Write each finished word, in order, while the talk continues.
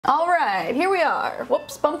All right, here we are.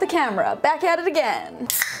 Whoops, bumped the camera. Back at it again.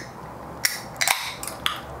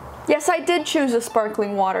 Yes, I did choose a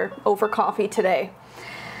sparkling water over coffee today.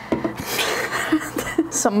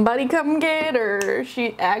 Somebody come get her.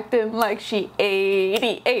 She acting like she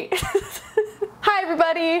 88. Hi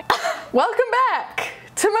everybody. Welcome back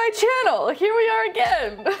to my channel. Here we are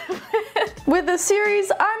again with a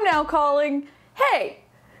series I'm now calling, Hey,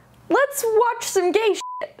 let's watch some gay shit.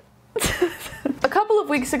 A couple of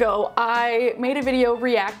weeks ago, I made a video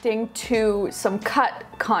reacting to some Cut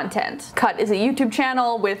content. Cut is a YouTube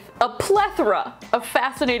channel with a plethora of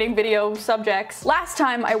fascinating video subjects. Last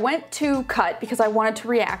time I went to Cut because I wanted to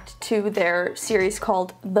react to their series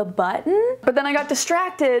called The Button, but then I got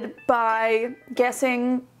distracted by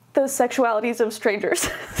guessing the sexualities of strangers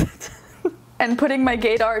and putting my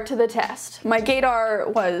gaydar to the test. My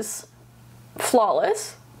gaydar was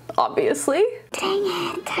flawless, obviously. Dang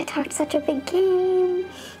it, I talked such a big game.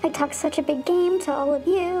 I talked such a big game to all of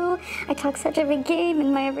you. I talked such a big game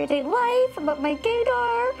in my everyday life about my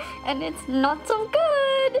gaydar, and it's not so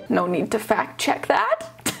good. No need to fact check that.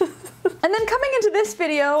 And then coming into this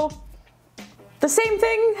video, the same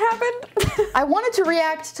thing happened. I wanted to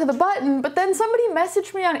react to The Button, but then somebody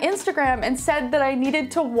messaged me on Instagram and said that I needed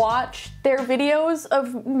to watch their videos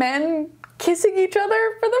of men kissing each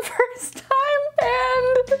other for the first time,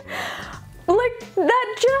 and like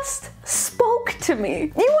that just spoke to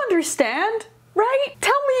me. You understand, right?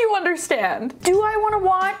 Tell me you understand. Do I want to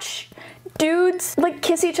watch dudes like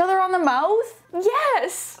kiss each other on the mouth?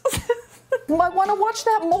 Yes. I want to watch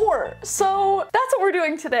that more. So that's what we're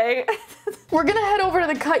doing today. We're gonna head over to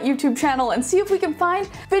the Cut YouTube channel and see if we can find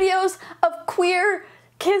videos of queer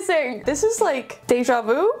kissing. This is like deja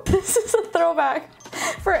vu. This is a throwback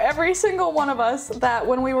for every single one of us that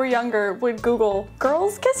when we were younger would Google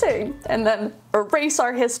girls kissing and then erase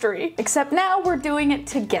our history. Except now we're doing it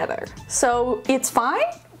together. So it's fine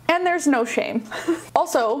and there's no shame.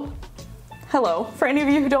 Also, hello, for any of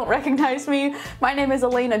you who don't recognize me, my name is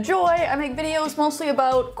Alayna Joy. I make videos mostly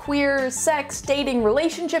about queer, sex, dating,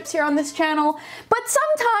 relationships here on this channel, but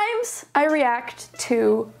sometimes I react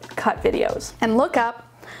to Cut videos and look up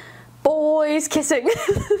boys kissing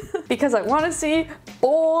because I want to see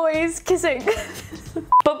boys kissing.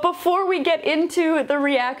 But before we get into the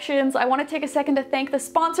reactions, I want to take a second to thank the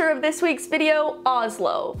sponsor of this week's video,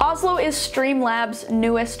 Oslo. Oslo is Streamlabs'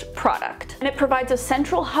 newest product, and it provides a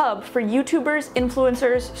central hub for YouTubers,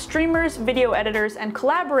 influencers, streamers, video editors, and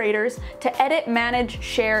collaborators to edit, manage,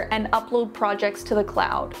 share, and upload projects to the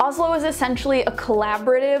cloud. Oslo is essentially a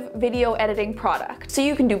collaborative video editing product. So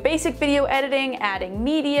you can do basic video editing, adding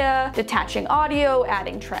media, detaching audio,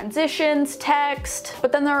 adding transitions, text,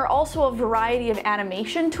 but then there are also a variety of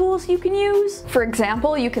animation tools you can use. For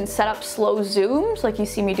example, you can set up slow zooms like you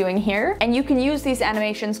see me doing here, and you can use these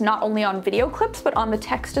animations not only on video clips but on the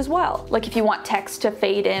text as well. Like if you want text to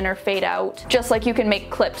fade in or fade out, just like you can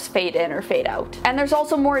make clips fade in or fade out. And there's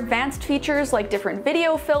also more advanced features like different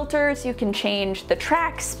video filters. You can change the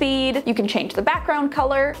track speed, you can change the background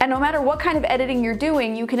color, and no matter what kind of editing you're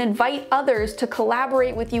doing, you can invite others to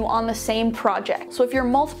collaborate with you on the same project. So if you're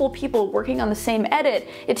multiple people working on the same edit,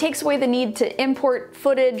 it takes away the need to import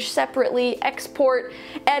footage separately, export,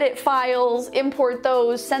 edit files, import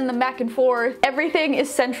those, send them back and forth. Everything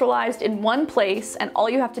is centralized in one place and all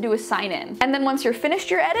you have to do is sign in. And then once you're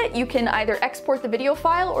finished your edit, you can either export the video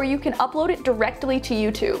file or you can upload it directly to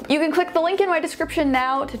YouTube. You can click the link in my description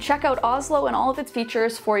now to check out Oslo and all of its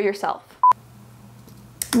features for yourself.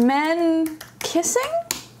 Men kissing?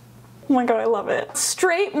 Oh my god, I love it.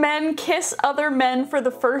 Straight men kiss other men for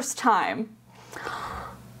the first time.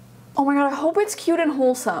 Oh my god, I hope it's cute and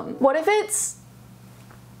wholesome. What if it's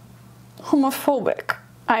homophobic?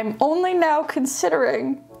 I'm only now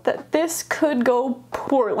considering that this could go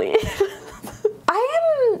poorly.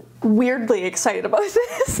 I am weirdly excited about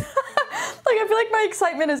this. Like, I feel like my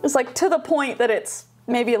excitement is like to the point that it's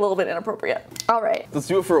maybe a little bit inappropriate. All right. Let's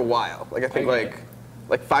do it for a while. Like I think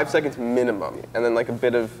like 5 seconds minimum, and then like a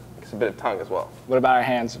bit of tongue as well. What about our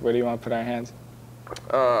hands? Where do you want to put our hands?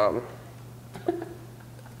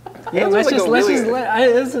 Yeah, let's just let. Yeah.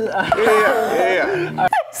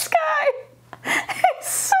 This guy is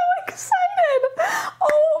so excited.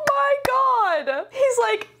 Oh my god. He's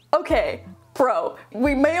like, okay, bro,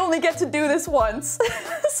 we may only get to do this once,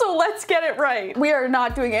 so let's get it right. We are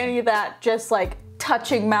not doing any of that just like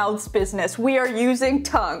touching mouths business. We are using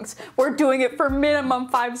tongues. We're doing it for minimum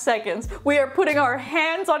 5 seconds. We are putting our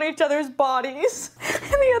hands on each other's bodies.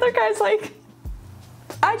 And the other guy's like,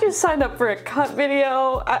 I just signed up for a Cut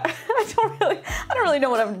video. I don't really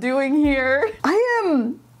know what I'm doing here. I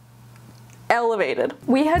am elevated.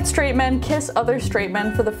 We had straight men kiss other straight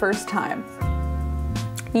men for the first time.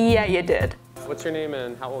 Yeah, you did. What's your name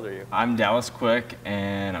and how old are you? I'm Dallas Quick,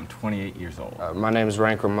 and I'm 28 years old. My name is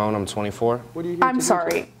Rank Ramon, I'm 24. What are you here I'm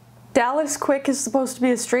sorry. Dallas Quick is supposed to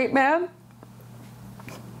be a straight man?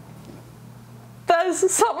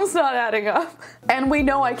 Something's not adding up. And we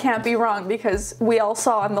know I can't be wrong because we all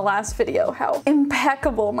saw in the last video how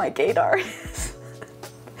impeccable my gaydar is.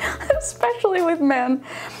 Especially with men.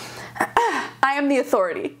 I am the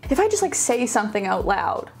authority. If I just like say something out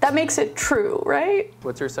loud, that makes it true, right?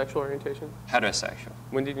 What's your sexual orientation? Heterosexual.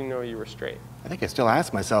 When did you know you were straight? I think I still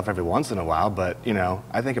ask myself every once in a while, but you know,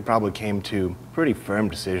 I think it probably came to a pretty firm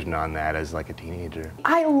decision on that as like a teenager.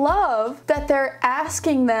 I love that they're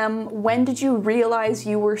asking them, when did you realize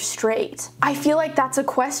you were straight? I feel like that's a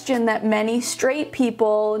question that many straight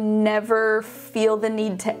people never feel the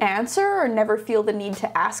need to answer or never feel the need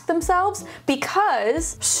to ask themselves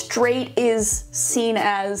because straight is seen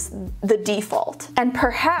as the default. And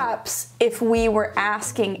perhaps if we were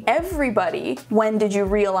asking everybody, when did you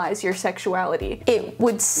realize your sexuality? It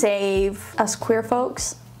would save us queer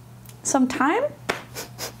folks some time.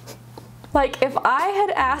 Like if I had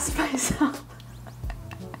asked myself,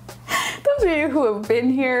 those of you who have been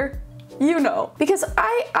here, you know, because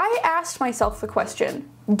I asked myself the question,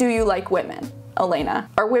 do you like women? Alayna,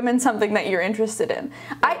 are women something that you're interested in?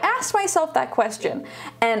 I asked myself that question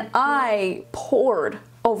and I poured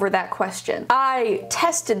over that question. I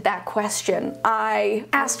tested that question. I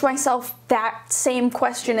asked myself that same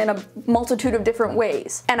question in a multitude of different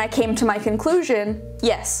ways. And I came to my conclusion,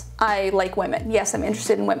 yes, I like women. Yes, I'm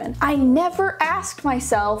interested in women. I never asked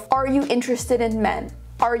myself, are you interested in men?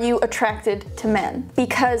 Are you attracted to men?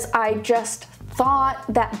 Because I just thought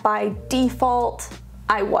that by default,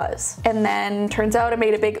 I was. And then turns out I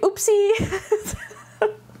made a big oopsie.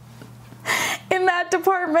 In that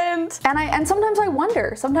department. And sometimes I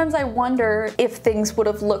wonder if things would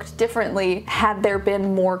have looked differently had there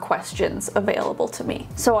been more questions available to me.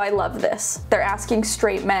 So I love this. They're asking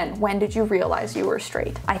straight men, when did you realize you were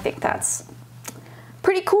straight? I think that's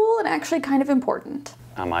pretty cool and actually kind of important.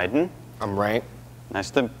 I'm Aiden. I'm Rank.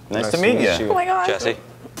 Nice to meet you. Oh my god. Jesse.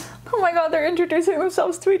 Oh my god, they're introducing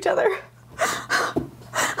themselves to each other.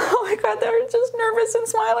 Oh my god, they're just nervous and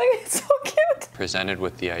smiling. It's so cute. Presented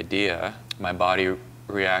with the idea, my body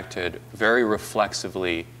reacted very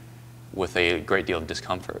reflexively with a great deal of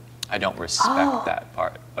discomfort. I don't respect that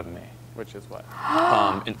part of me. Which is what?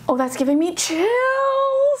 Oh, that's giving me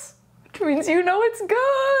chills. Which means you know it's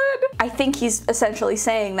good. I think he's essentially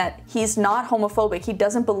saying that he's not homophobic. He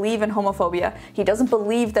doesn't believe in homophobia. He doesn't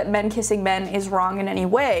believe that men kissing men is wrong in any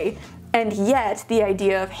way. And yet, the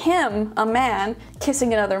idea of him, a man,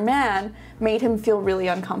 kissing another man made him feel really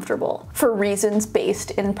uncomfortable for reasons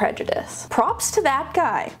based in prejudice. Props to that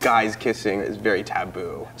guy. Guys kissing is very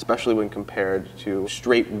taboo, especially when compared to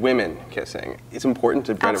straight women kissing. It's important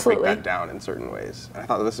to kind of break that down in certain ways. I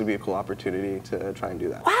thought that this would be a cool opportunity to try and do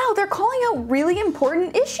that. Wow, they're calling out really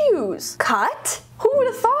important issues. Cut? Who would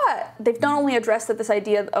have thought? They've not only addressed that this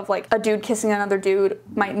idea of like a dude kissing another dude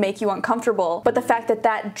might make you uncomfortable, but the fact that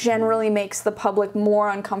that generally makes the public more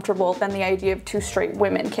uncomfortable than the idea of two straight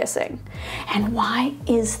women kissing. And why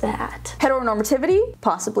is that? Heteronormativity?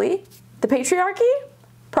 Possibly. The patriarchy?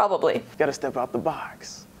 Probably. You gotta step out the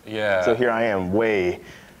box. Yeah. So here I am, way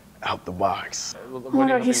out the box. Oh my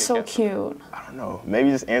god, he's so cute. I don't know.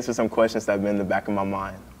 Maybe just answer some questions that have been in the back of my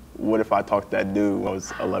mind. What if I talked to that dude when I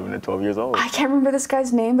was 11 or 12 years old? I can't remember this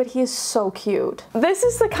guy's name, but he is so cute. This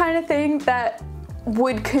is the kind of thing that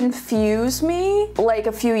would confuse me like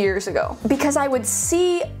a few years ago. Because I would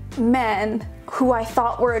see men who I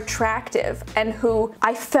thought were attractive and who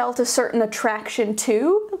I felt a certain attraction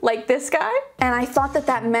to, like this guy, and I thought that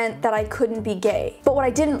that meant that I couldn't be gay. But what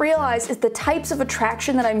I didn't realize is the types of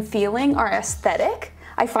attraction that I'm feeling are aesthetic.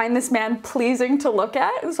 I find this man pleasing to look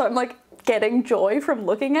at, and so I'm like getting joy from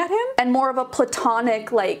looking at him, and more of a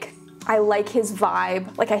platonic, like, I like his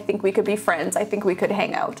vibe, like I think we could be friends, I think we could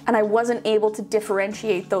hang out. And I wasn't able to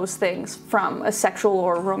differentiate those things from a sexual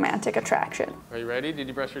or romantic attraction. Are you ready? Did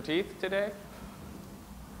you brush your teeth today?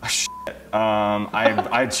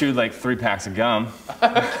 I chewed like 3 packs of gum.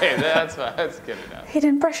 Okay, that's fine. That's good enough. He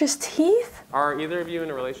didn't brush his teeth? Are either of you in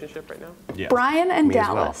a relationship right now? Yeah. Brian and Me as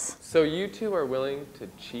well. Dallas. So you two are willing to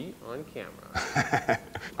cheat on camera?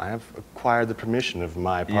 I have acquired the permission of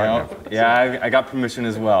my partner. Yeah, I got permission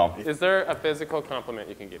as well. Is there a physical compliment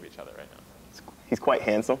you can give each other right now? He's quite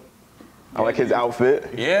handsome. I like his outfit.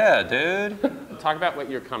 Yeah, dude. talk about what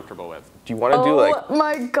you're comfortable with. Do you want to do like... Oh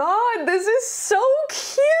my god, this is so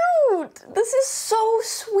cute! This is so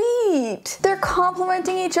sweet. They're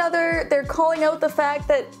complimenting each other. They're calling out the fact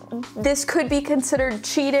that this could be considered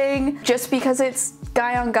cheating. Just because it's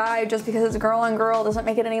guy on guy, just because it's girl on girl doesn't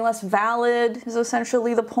make it any less valid, is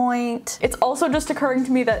essentially the point. It's also just occurring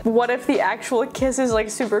to me that what if the actual kiss is like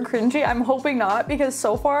super cringy? I'm hoping not, because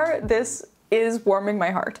so far this is warming my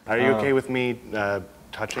heart. Are you okay with me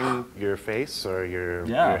touching your face or your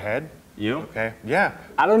head? You? Okay. Yeah.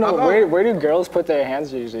 I don't know, where do girls put their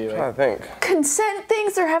hands usually? Like? I think. Consent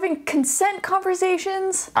things, they're having consent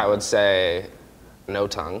conversations. I would say no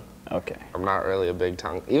tongue. Okay. I'm not really a big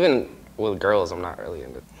tongue. Even with girls, I'm not really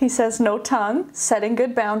into it. He says no tongue, setting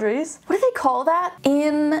good boundaries. What do they call that?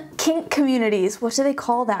 In kink communities, what do they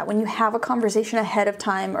call that? When you have a conversation ahead of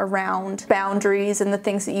time around boundaries and the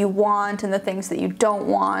things that you want and the things that you don't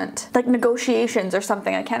want. Like negotiations or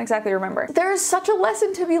something, I can't exactly remember. There's such a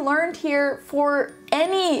lesson to be learned here for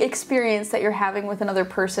any experience that you're having with another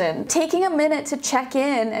person. Taking a minute to check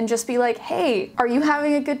in and just be like, hey, are you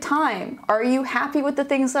having a good time? Are you happy with the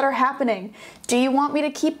things that are happening? Do you want me to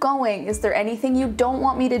keep going? Is there anything you don't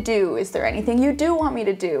want me to do? Is there anything you do want me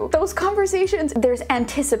to do? Those conversations, there's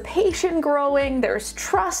anticipation growing, there's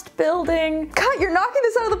trust building. God, you're knocking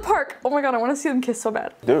this out of the park. Oh my god, I want to see them kiss so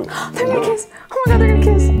bad. Dude. They're gonna kiss. Oh my god, they're gonna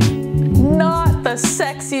kiss. Not the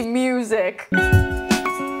sexy music.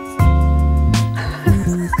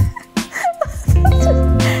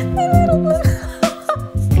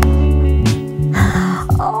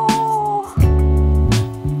 Oh.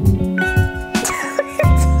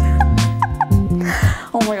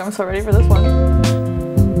 Oh my god, I'm so ready for this one.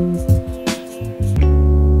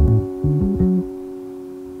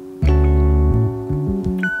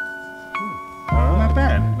 Not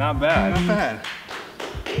bad. Not bad. Not bad.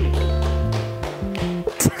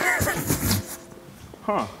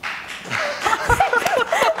 Huh.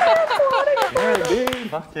 Yeah, dude.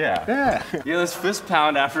 Fuck yeah. Yeah. Yeah, let's fist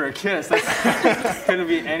pound after a kiss. That's couldn't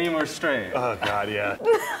be any more straight. Oh god, yeah.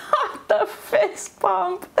 The fist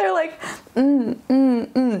bump. They're like,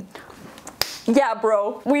 Yeah,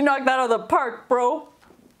 bro. We knocked that out of the park, bro.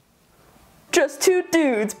 Just two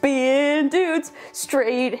dudes being dudes.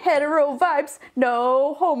 Straight hetero vibes,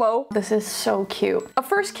 no homo. This is so cute. A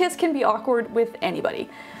first kiss can be awkward with anybody.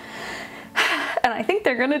 And I think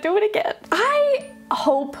they're gonna do it again. I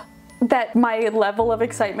hope that my level of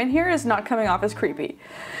excitement here is not coming off as creepy.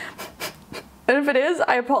 And if it is,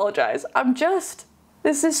 I apologize.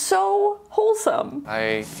 This is so wholesome.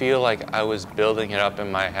 I feel like I was building it up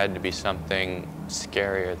in my head to be something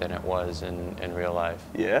scarier than it was in real life.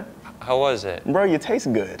 Yeah? How was it? Bro, you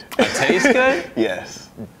taste good. It tastes good? Yes.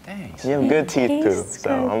 Thanks. You have good teeth too, so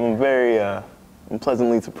I'm very I'm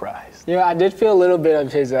pleasantly surprised. Yeah, I did feel a little bit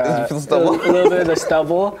of his, a little bit of the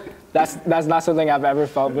stubble. That's not something I've ever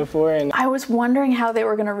felt before. And I was wondering how they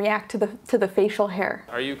were gonna react to the facial hair.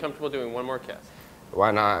 Are you comfortable doing one more kiss? Why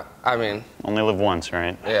not? I mean, only live once,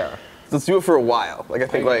 right? Yeah. Let's do it for a while. Like I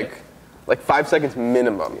think like 5 seconds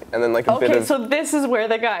minimum, and then like a bit of... Okay, so this is where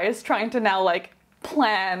the guy is trying to now like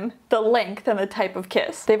plan the length and the type of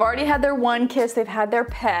kiss. They've already had their one kiss, they've had their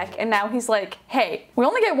peck, and now he's like, hey, we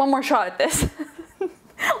only get one more shot at this.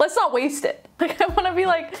 Let's not waste it. Like I wanna be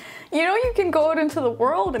like, you know you can go out into the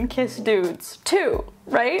world and kiss dudes too,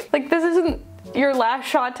 right? Like this isn't your last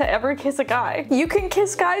shot to ever kiss a guy. You can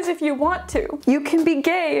kiss guys if you want to. You can be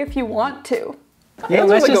gay if you want to. Yeah,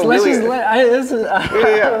 let's just all right, let's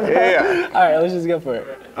just go for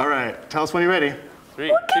it. All right, tell us when you're ready. 3,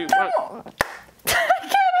 2, 1. I can't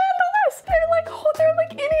handle this. They're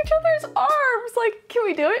like in each other's arms. Like, can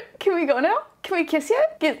we do it? Can we go now? Can we kiss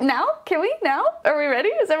yet? Now? Can we now? Are we ready?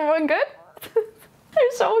 Is everyone good?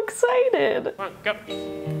 They're so excited. Come on, go.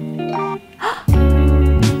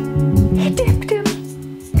 He dipped him.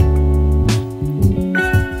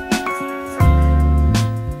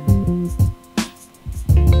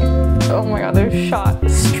 Oh my god, they've shot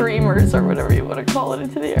streamers or whatever you want to call it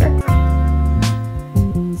into the air.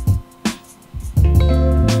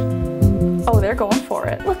 Oh, they're going for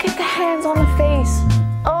it. Look at the hands on the face.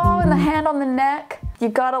 Oh, and the hand on the neck. You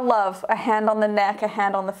gotta love a hand on the neck, a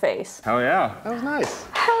hand on the face. Hell yeah. That was nice.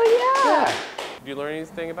 Hell yeah. Did you learn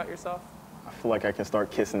anything about yourself? I feel like I can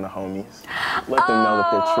start kissing the homies. Let them know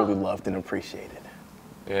that they're truly loved and appreciated.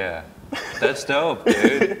 Yeah. That's dope,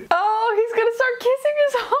 dude. Oh, he's gonna start kissing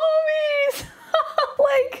his homies.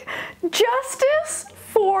 Like, justice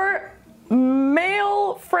for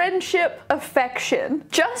male friends friendship affection.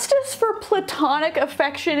 Justice for platonic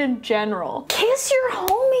affection in general. Kiss your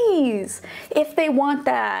homies if they want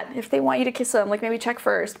that. If they want you to kiss them, like maybe check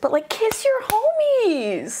first. But like kiss your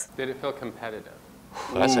homies. Did it feel competitive?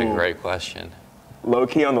 That's a great question. Low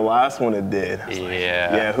key on the last one it did.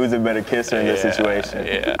 Yeah. Yeah, who's a better kisser in this situation?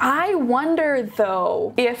 Yeah. I wonder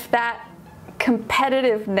though if that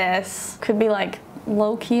competitiveness could be like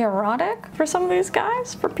low-key erotic for some of these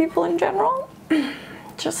guys, for people in general.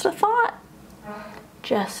 Just a thought.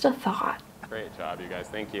 Just a thought. Great job, you guys.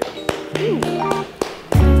 Thank you.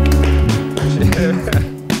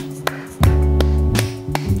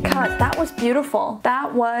 God, that was beautiful.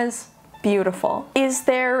 That was beautiful. Is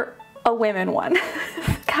there a women one?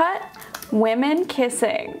 Cut. Women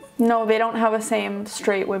kissing. No, they don't have a same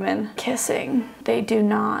straight women kissing. They do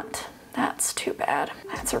not. That's too bad.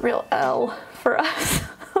 That's a real L for us.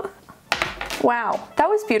 Wow, that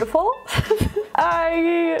was beautiful.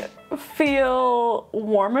 I feel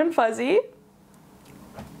warm and fuzzy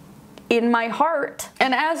in my heart.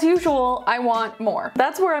 And as usual, I want more.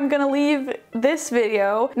 That's where I'm gonna leave this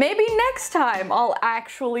video. Maybe next time I'll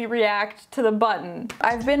actually react to the button.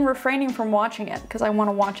 I've been refraining from watching it because I want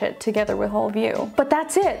to watch it together with all of you. But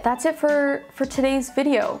that's it. That's it for today's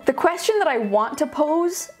video. The question that I want to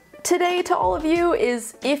pose today to all of you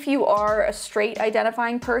is, if you are a straight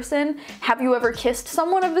identifying person, have you ever kissed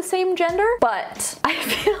someone of the same gender? But I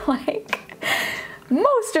feel like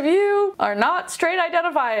most of you are not straight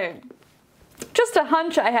identifying. Just a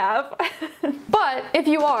hunch I have. But if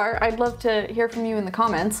you are, I'd love to hear from you in the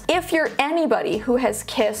comments. If you're anybody who has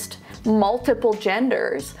kissed multiple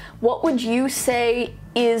genders, what would you say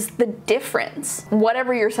is the difference,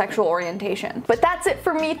 whatever your sexual orientation? But that's it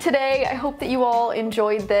for me today. I hope that you all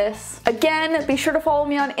enjoyed this. Again, be sure to follow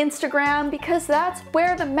me on Instagram because that's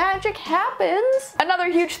where the magic happens.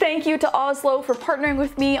 Another huge thank you to Oslo for partnering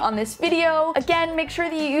with me on this video. Again, make sure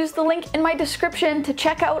that you use the link in my description to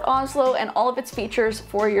check out Oslo and all of its features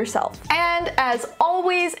for yourself. And as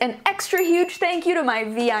always, an extra huge thank you to my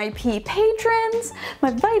VIP patrons,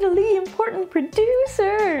 my vitally important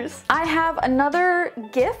producers. I have another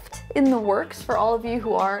gift in the works for all of you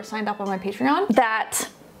who are signed up on my Patreon that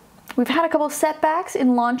we've had a couple setbacks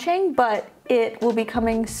in launching, but it will be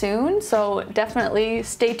coming soon, so definitely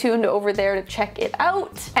stay tuned over there to check it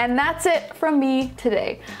out. And that's it from me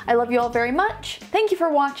today. I love you all very much. Thank you for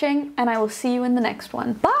watching, and I will see you in the next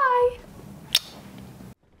one. Bye!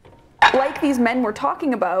 Like these men we're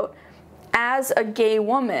talking about, as a gay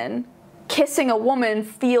woman, kissing a woman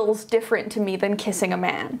feels different to me than kissing a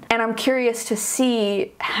man. And I'm curious to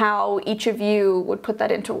see how each of you would put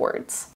that into words.